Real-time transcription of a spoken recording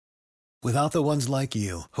Without the ones like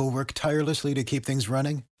you, who work tirelessly to keep things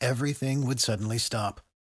running, everything would suddenly stop.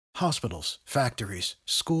 Hospitals, factories,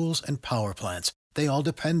 schools, and power plants, they all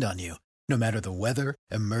depend on you. No matter the weather,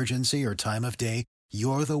 emergency, or time of day,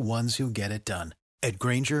 you're the ones who get it done. At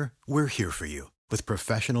Grainger, we're here for you with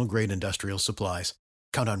professional-grade industrial supplies.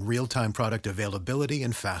 Count on real-time product availability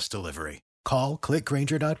and fast delivery. Call,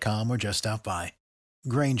 clickgrainger.com, or just stop by.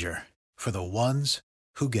 Grainger, for the ones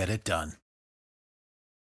who get it done.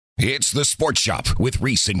 It's the Sports Shop with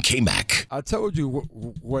Reese and Kmac. I told you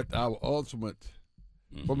what our ultimate,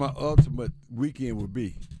 what my ultimate weekend would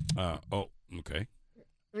be. Okay.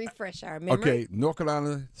 Refresh our memory. Okay, North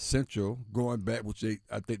Carolina Central going back,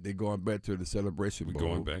 I think they're going back to the Celebration Bowl.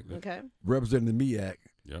 Going back. Okay. Representing the MEAC.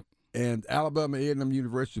 Yep. And Alabama A&M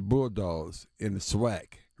University Bulldogs in the SWAC.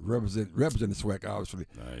 Represent the SWAC, obviously.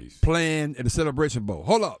 Nice. Playing at the Celebration Bowl.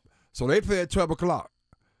 Hold up. So they play at 12 o'clock.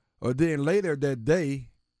 Then later that day,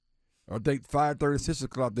 I think 5:30, 6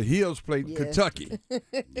 o'clock, the Hills played Kentucky.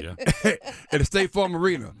 Yeah. At the State Farm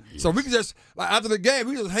Arena. Yes. So we can just, after the game,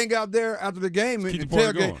 we just hang out there after the game and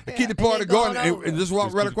tailgate. Keep the party going and just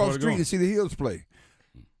walk right across the street and see the Hills play.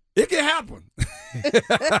 It can happen.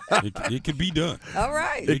 It can be done. All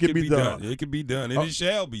right. It can be done. It can be done, and it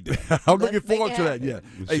shall be done. I'm looking forward to that, yeah.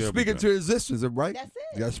 Hey, speaking to existence, right? That's it.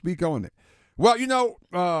 You got to speak on it. Well,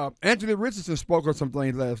 Anthony Richardson spoke on some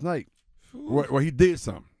things last night. Well, he did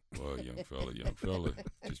something. Well, young fella,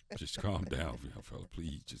 just calm down, young fella.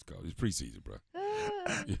 Please, just go. It's preseason, bro.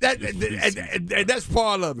 And that's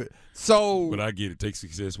part of it. So, but I get it. Take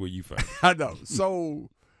success where you find it. I know. So,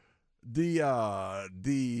 the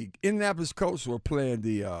Indianapolis Colts were playing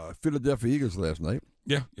the Philadelphia Eagles last night.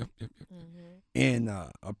 Yeah. Mm-hmm. And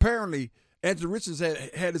apparently, Anthony Richardson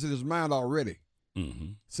had this in his mind already.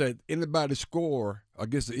 Mm-hmm. Said anybody score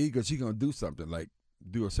against the Eagles, he's gonna do something like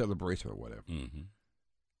do a celebration or whatever. Mm-hmm.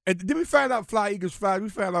 And did we find out Fly Eagles Fly? We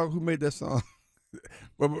found out who made that song.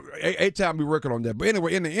 Well, eight time we working on that. But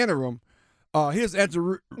anyway, in the interim, here's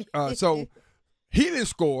Anthony. So he didn't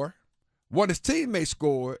score. One of his teammates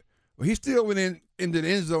scored. But he still went into the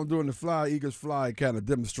end zone doing the Fly Eagles Fly kind of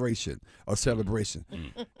demonstration or celebration.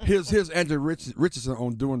 Here's Anthony Richardson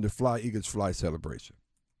on doing the Fly Eagles Fly celebration.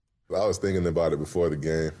 I was thinking about it before the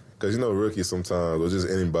game. Because, rookies sometimes, or just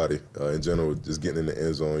anybody in general, just getting in the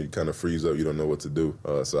end zone, you kind of freeze up. You don't know what to do.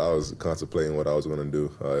 So I was contemplating what I was going to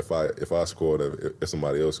do if I scored, if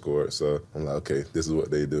somebody else scored. So I'm like, okay, this is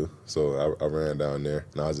what they do. So I ran down there,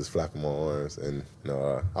 and I was just flapping my arms. And,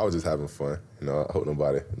 I was just having fun. I hope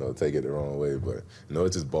nobody, take it the wrong way. But,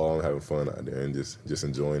 it's just ball and having fun out there and just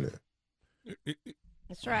enjoying it.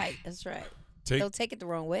 That's right. Don't take it the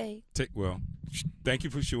wrong way. Thank you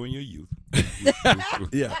for showing your youth.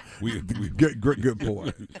 Yeah, we good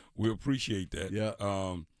point. We appreciate that. Yeah.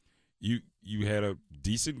 You had a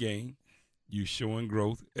decent game. You showing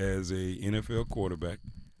growth as a NFL quarterback.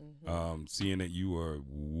 Mm-hmm. Seeing that you are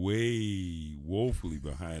way woefully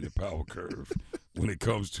behind the power curve when it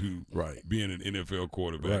comes to being an NFL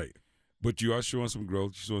quarterback. Right. But you are showing some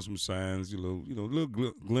growth. You're showing some signs. A little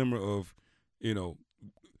glimmer of,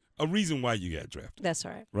 a reason why you got drafted. That's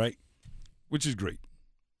right. Right? Which is great.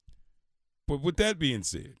 But with that being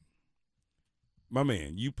said, my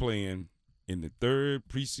man, you playing in the third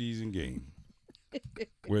preseason game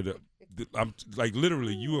where I'm like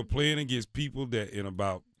literally you are playing against people that in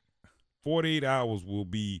about 48 hours will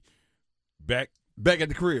be back at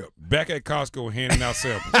the crib. Back at Costco handing out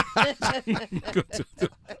samples.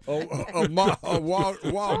 Walmart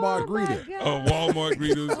greeter. Walmart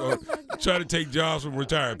greeters. Trying to take jobs from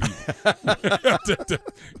retired people.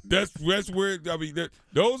 That's where,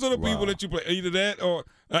 those are the people that you play. Either that or,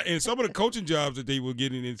 and some of the coaching jobs that they were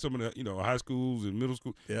getting in some of the, high schools and middle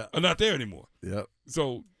school are not there anymore. Yep.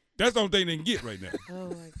 So that's the only thing they can get right now. Oh,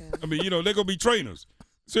 my God. They're going to be trainers.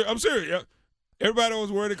 So I'm serious. Everybody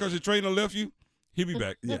was worried because the trainer left you. He'll be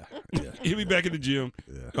back. Yeah. He'll be back in the gym,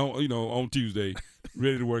 on Tuesday,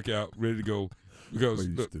 ready to work out, ready to go. Because,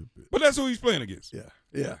 but that's who he's playing against.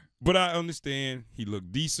 Yeah. But I understand he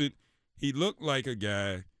looked decent. He looked like a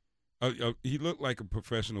guy. He looked like a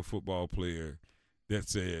professional football player that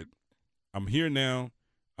said, "I'm here now.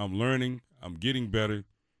 I'm learning. I'm getting better,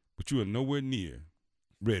 but you are nowhere near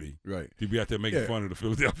ready to be out there making fun of the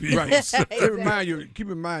Philadelphia Eagles." Right. Keep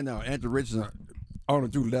in mind now, Anthony Richardson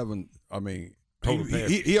on the 11. Total pass.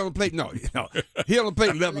 He only played He only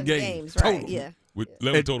played 11 games total. Right, yeah. With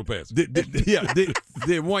 11 total passes.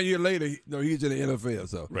 Then 1 year later, he's in the NFL.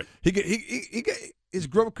 So he get his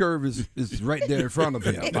growth curve is right there in front of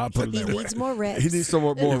him. I'll put it that way. He needs more reps. He needs some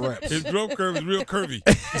more reps. His growth curve is real curvy.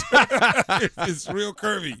 It's real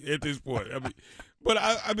curvy at this point. But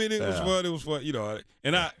I mean, it was fun. It was fun, you know.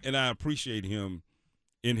 And I appreciate him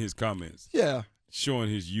in his comments. Yeah. Showing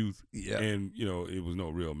his youth, and you know, it was no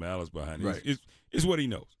real malice behind it. Right. It's what he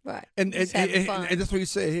knows, right? And that's what he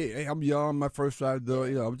said. Hey, I'm young. My first try to do it.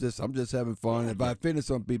 You know, I'm just having fun. If I offended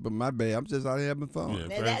some people, my bad. I'm just out here having fun.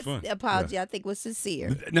 Yeah, that's fun. Apology. I think was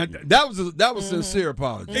sincere. Now, that was sincere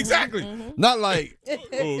apology. Exactly. Not like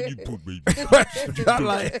oh, you poop baby. Not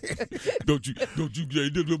like don't you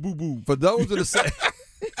boo boo. For those that are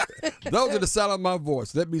the sound of my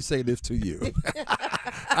voice, let me say this to you.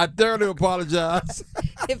 I thoroughly apologize.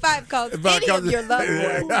 If I've caused any of your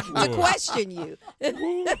loved ones to question you.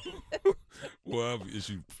 Well, I've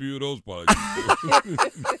issued a few of those apologies.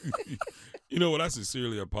 You know what? I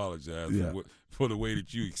sincerely apologize for the way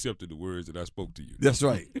that you accepted the words that I spoke to you. That's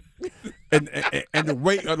right. and the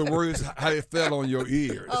weight of the words, how it fell on your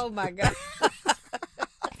ears. Oh, my God.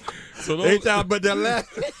 So ain't that but that laugh?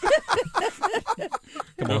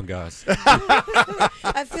 Come on, guys.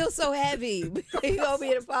 I feel so heavy. You owe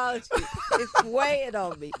me an apology. It's weighing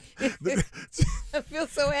on me. I feel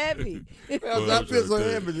so heavy. Well, I feel so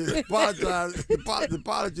heavy. The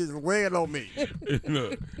apology is weighing on me.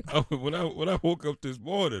 Look, when I woke up this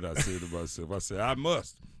morning, I said to myself,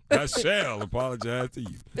 I shall apologize to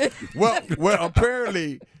you. Well,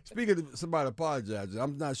 apparently, speaking of somebody apologizing,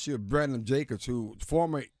 I'm not sure Brandon Jacobs, who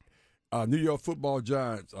former New York Football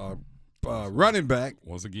Giants running back.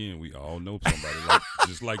 Once again, we all know somebody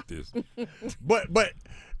just like this. But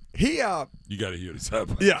he you got to hear this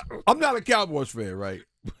happen. Yeah, I'm not a Cowboys fan, right?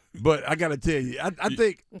 But I got to tell you, I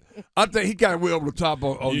think he got way over the top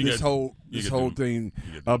on this whole thing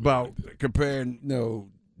about comparing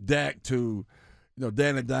Dak to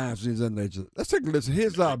Danny Dimes and things of that nature. Let's take a listen.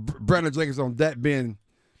 Here's Brandon Jenkins on Dak being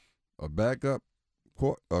a backup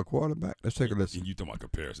quarterback. Let's take a listen. And you talking about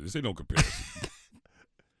comparison? This ain't no comparison.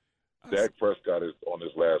 Dak Prescott is on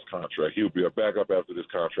his last contract. He'll be a backup after this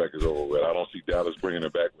contract is over with. I don't see Dallas bringing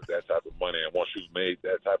him back with that type of money. And once you've made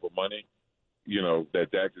that type of money,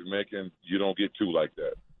 that Dak is making, you don't get two like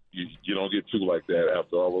that. You don't get two like that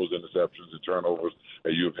after all those interceptions and turnovers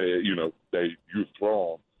that you've had, that you've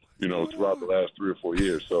thrown, throughout the last 3 or 4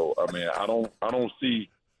 years. So I mean, I see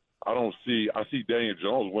Daniel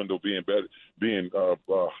Jones' window being better, being a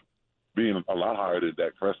lot higher than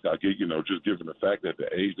Dak Prescott, just given the fact that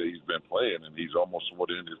the age that he's been playing and he's almost toward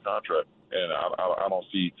the end of his contract. And I don't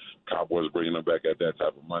see Cowboys bringing him back at that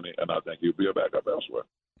type of money, and I think he'll be a backup elsewhere.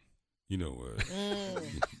 You know what?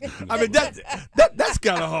 I mean, that's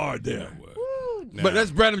kind of hard there. But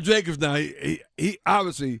that's Brandon Jacobs now. He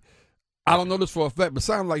obviously, I don't know this for a fact, but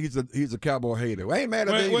sounds like he's a Cowboy hater. Well, I ain't mad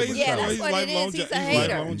at that. Yeah, that's what it is. He's a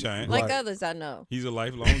hater. Lifelong giant. Like others I know. He's a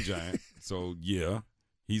lifelong giant. So, yeah,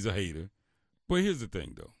 he's a hater. But here's the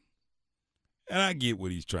thing, though. And I get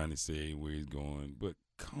what he's trying to say, where he's going, but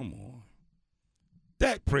come on.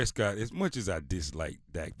 Dak Prescott, as much as I dislike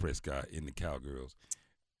Dak Prescott in the Cowgirls,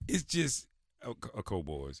 it's just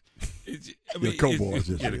Cowboys. The Cowboys.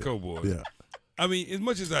 The Cowboys. Yeah. I mean, as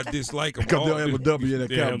much as I dislike them, they don't have a W in that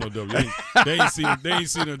They have no W. They ain't seen a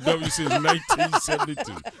W since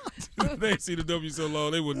 1972. They ain't seen a W so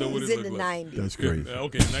long, they wouldn't know what it looked like. In the 90s. That's crazy.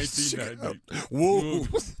 Okay, 1990. Whoa.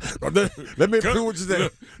 Let me prove what you said.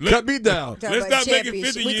 Cut me down. Let's not make it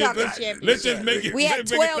 50 years. Let's just make it. We had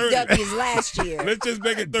 12 W's last year. Let's just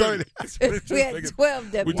make it 30. We had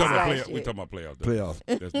 12 W's last year. We're talking about playoffs. Playoffs.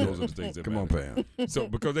 Those are the things that Come matter. on, Pam. So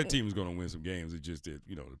because that team is going to win some games, it's just that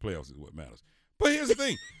the playoffs is what matters. But here's the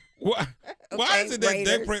thing: why is it that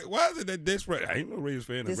Dak? I ain't no Raiders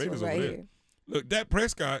fan. The Raiders over there. Look, Dak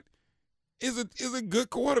Prescott is a good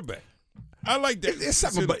quarterback. I like that. It's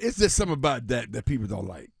just something about that people don't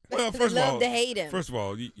like. Well, first of all, to hate him. First of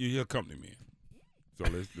all, you're a company man. So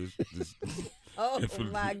let's oh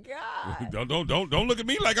my God! Don't look at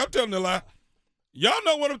me like I'm telling a lie. Y'all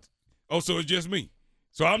know what I'm. Oh, so it's just me.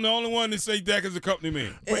 So I'm the only one that say Dak is a company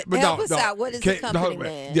man. Help us out. What is a company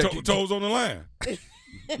man? Toes on the line.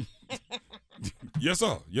 Yes,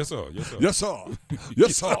 sir. Yes, sir. Yes, sir. Yes, sir.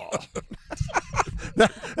 Yes, sir.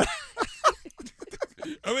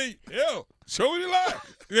 I mean, show me the line.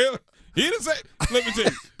 Yeah, he didn't say. Let me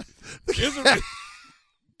tell you,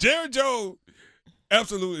 Jerry Jones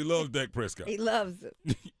absolutely loves Dak Prescott. He loves it.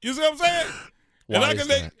 You see what I'm saying? Why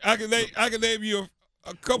and I can name you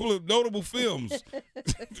a couple of notable films, a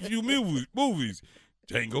few movies,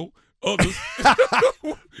 Django, others,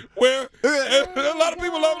 where a lot of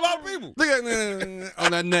people love a lot of people. Look at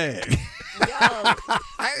on that nag.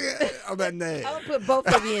 On that nag. I'm gonna put both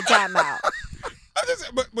of you in timeout.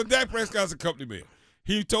 But Dak Prescott's a company man.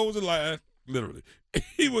 He toes the line, literally.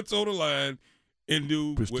 He would toe the line and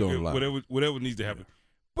do whatever needs to happen.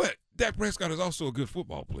 But Dak Prescott is also a good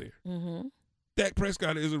football player. Mm-hmm. Dak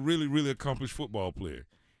Prescott is a really, really accomplished football player.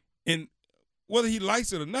 And whether he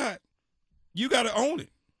likes it or not, you got to own it.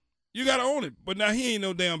 You got to own it. But now he ain't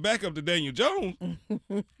no damn backup to Daniel Jones.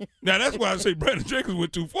 Now, that's why I say Brandon Jacobs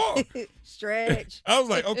went too far. Stretch. I was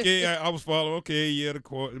like, okay, I was following. Okay, yeah,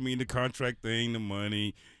 the contract thing, the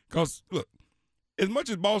money. Because, look, as much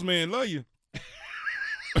as Boss Man love you.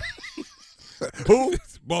 Who?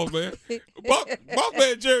 Boss Man. Boss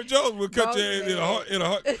Man Jerry Jones will cut your ass in a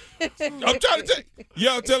heart. I'm trying to tell you.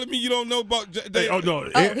 Y'all telling me you don't know about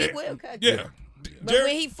He will cut you. Yeah. But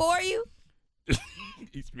when he for you?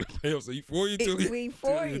 So he for you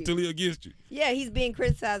until he against you. Yeah, he's being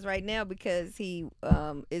criticized right now because he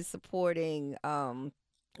is supporting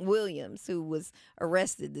Williams, who was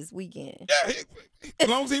arrested this weekend. Yeah, as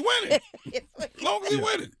long as he winning. As long as he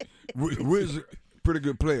winning. Will's a pretty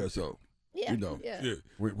good player, so. Yeah, you know. Yeah.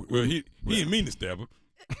 Well, he didn't mean to stab him.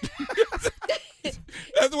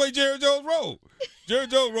 That's the way Jerry Jones rolled. Jerry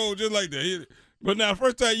Jones rolled just like that. But now,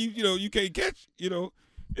 first time you can't catch,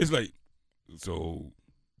 it's like, so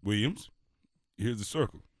Williams, here's the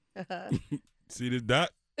circle. Uh-huh. See this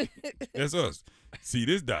dot? That's us. See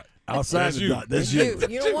this dot? Outside the dot, that's you.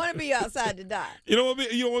 You don't want to be outside the dot. You don't want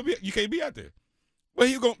to be. You can't be out there. But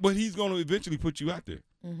he's gonna eventually put you out there.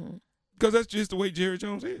 Mm-hmm. Because that's just the way Jerry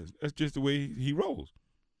Jones is. That's just the way he rolls.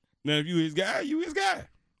 Now, if you his guy, you his guy.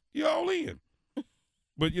 You're all in.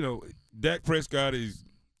 But, Dak Prescott is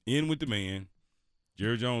in with the man.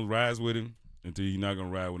 Jerry Jones rides with him until he's not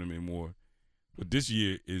going to ride with him anymore. But this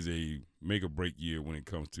year is a make-or-break year when it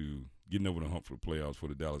comes to getting over the hump for the playoffs for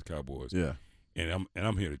the Dallas Cowboys. Yeah. And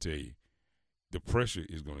I'm here to tell you, the pressure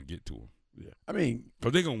is going to get to them. Yeah. I mean.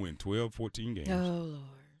 Because they're going to win 12, 14 games. Oh,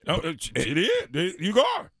 Lord. It is.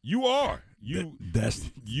 You are. That's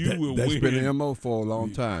win. been an MO for a long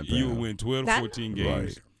time. You will win 12 to 14 games.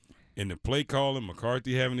 Right. And the play calling,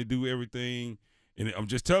 McCarthy having to do everything. And I'm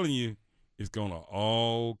just telling you, it's going to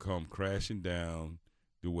all come crashing down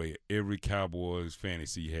the way every Cowboys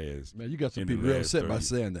fantasy has. Man, you got some people real upset by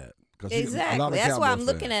saying that. Exactly. That's why I'm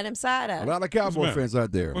looking at him side eye. A lot of Cowboy fans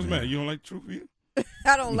out there. What's the matter? You don't like the truth either?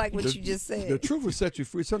 I don't like what you just said. The truth will set you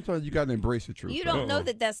free. Sometimes you got to embrace the truth. You don't know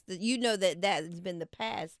that that has been the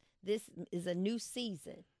past. This is a new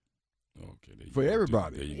season. Okay, for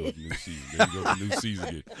everybody. There you go, new season. There you go, new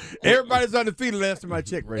season. Everybody's undefeated last time I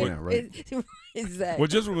checked now, right? Exactly. Well,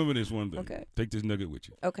 just remember this one thing. Okay. Take this nugget with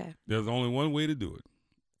you. Okay. There's only one way to do it.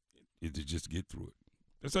 Is to just get through it.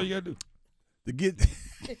 That's all you got to do. To get.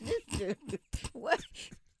 What?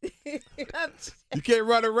 You can't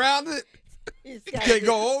run around it. You can't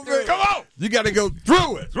go over it. Come on. You got to go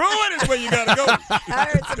through it. Through it is where you got to go. I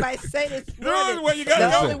heard somebody say this. Through it is where you got to go.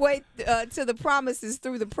 The only way to the promise is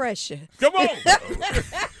through the pressure. Come on.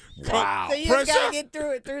 Wow. So you got to get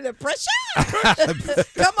through it through the pressure.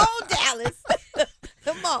 Come on, Dallas.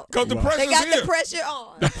 Come on. Because the pressure's here. They got here. the pressure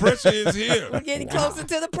on. The pressure is here. We're getting closer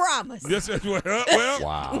to the promise. Yes, well,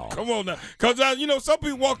 wow. Come on now. Because, some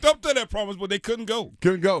people walked up to that promise, but they couldn't go.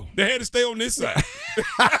 Couldn't go. They had to stay on this side.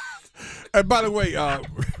 And by the way,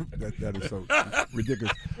 that is so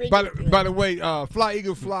ridiculous. By the way, Fly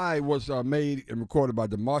Eagle Fly was made and recorded by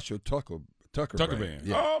the Marshall Tucker Band.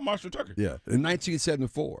 Yeah. Oh, Marshall Tucker. Yeah, in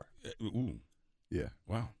 1974. Ooh. Yeah.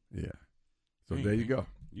 Wow. Yeah. So there you go.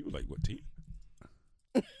 You were like, what, 10?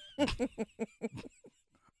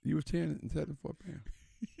 You were 10 and 74, Pam.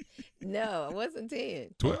 No, I wasn't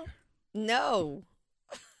 10. 12? No.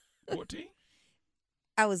 14?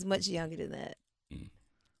 I was much younger than that.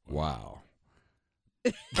 Wow.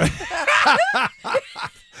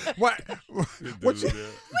 What? You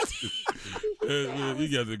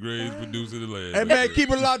got the greatest producer in the land. Hey, man, keep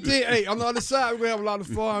it locked in. Hey, on the other side, we have a lot of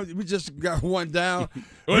fun. We just got one down.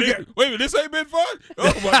 Wait a minute, this ain't been fun?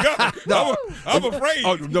 Oh, my God. No. I'm afraid.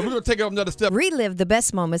 Oh, no, we're going to take it up another step. Relive the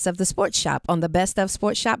best moments of the Sports Shop on the Best of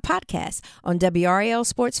Sports Shop podcast on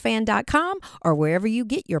WRLSportsFan.com or wherever you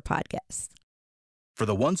get your podcasts. For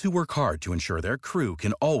the ones who work hard to ensure their crew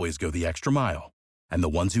can always go the extra mile, and the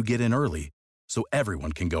ones who get in early so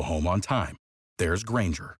everyone can go home on time, there's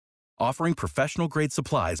Grainger, offering professional-grade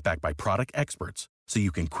supplies backed by product experts so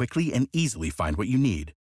you can quickly and easily find what you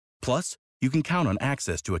need. Plus, you can count on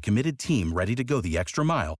access to a committed team ready to go the extra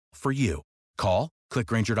mile for you. Call, click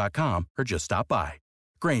Grainger.com, or just stop by.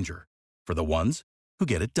 Grainger, for the ones who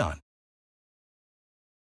get it done.